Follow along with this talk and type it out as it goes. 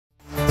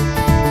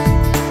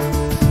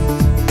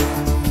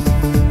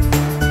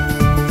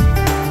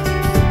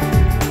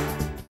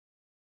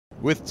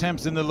With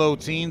temps in the low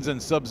teens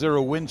and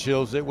sub-zero wind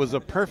chills, it was a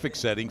perfect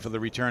setting for the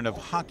return of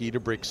hockey to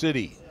Brick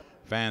City.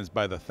 Fans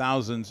by the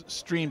thousands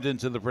streamed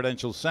into the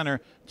Prudential Center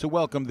to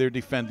welcome their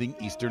defending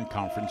Eastern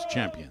Conference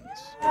champions.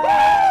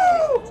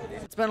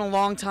 It's been a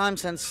long time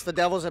since the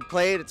Devils have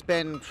played. It's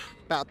been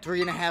about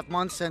 3.5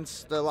 months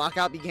since the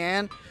lockout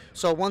began.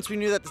 So once we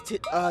knew that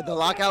the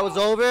lockout was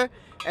over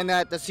and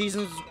that the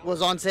season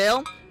was on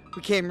sale,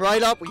 we came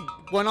right up, we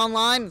went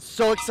online,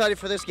 so excited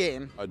for this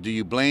game. Do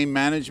you blame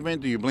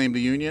management? Do you blame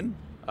the union?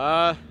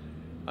 I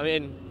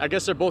mean, I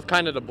guess they're both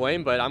kind of to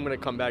blame, but I'm going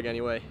to come back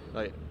anyway.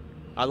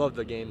 I love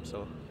the game,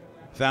 so.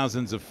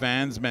 Thousands of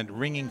fans meant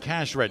ringing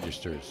cash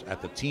registers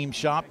at the team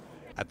shop,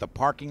 at the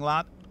parking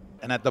lot,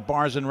 and at the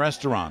bars and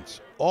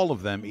restaurants, all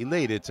of them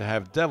elated to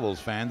have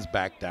Devils fans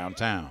back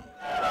downtown.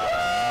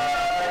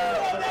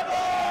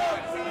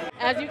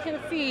 As you can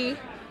see,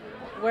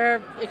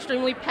 we're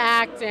extremely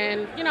packed,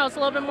 and, it's a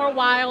little bit more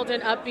wild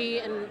and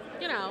upbeat, and,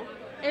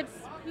 it's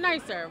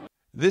nicer.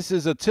 This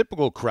is a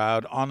typical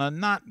crowd on a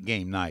not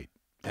game night,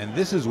 and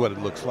this is what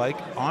it looks like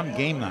on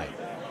game night.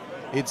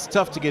 It's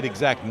tough to get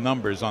exact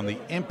numbers on the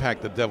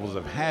impact the Devils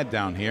have had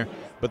down here,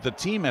 but the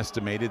team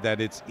estimated that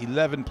its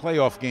 11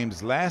 playoff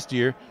games last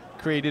year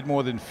created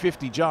more than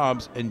 50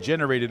 jobs and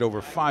generated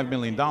over $5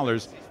 million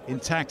in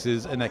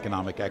taxes and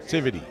economic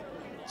activity.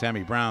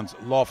 Tammy Brown's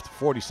Loft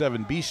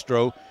 47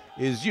 Bistro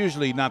is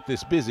usually not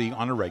this busy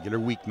on a regular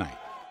weeknight.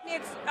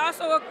 It's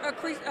also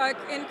an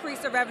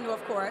increase of revenue,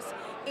 of course,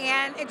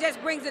 and it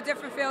just brings a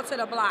different feel to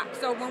the block.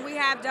 So when we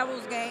have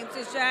Devils games,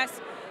 it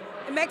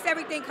makes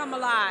everything come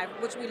alive,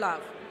 which we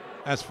love.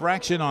 As for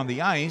action on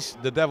the ice,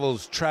 the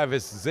Devils'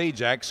 Travis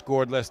Zajac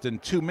scored less than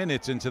 2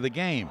 minutes into the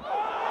game.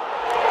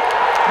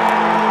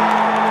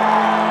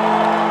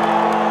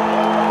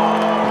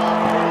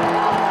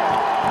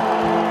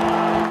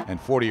 And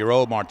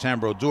 40-year-old Martin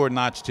Brodeur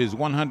notched his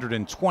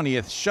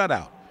 120th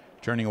shutout,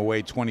 turning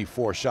away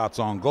 24 shots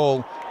on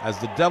goal as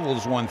the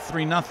Devils won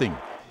 3-0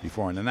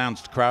 before an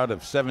announced crowd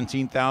of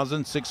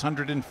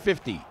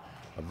 17,650,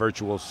 a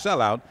virtual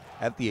sellout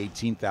at the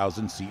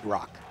 18,000-seat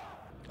Rock.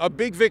 A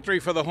big victory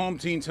for the home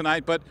team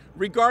tonight, but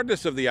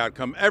regardless of the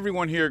outcome,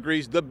 everyone here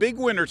agrees the big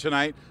winner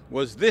tonight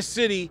was this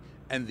city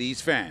and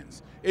these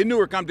fans. In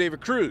Newark, I'm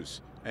David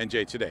Cruz,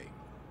 NJ Today.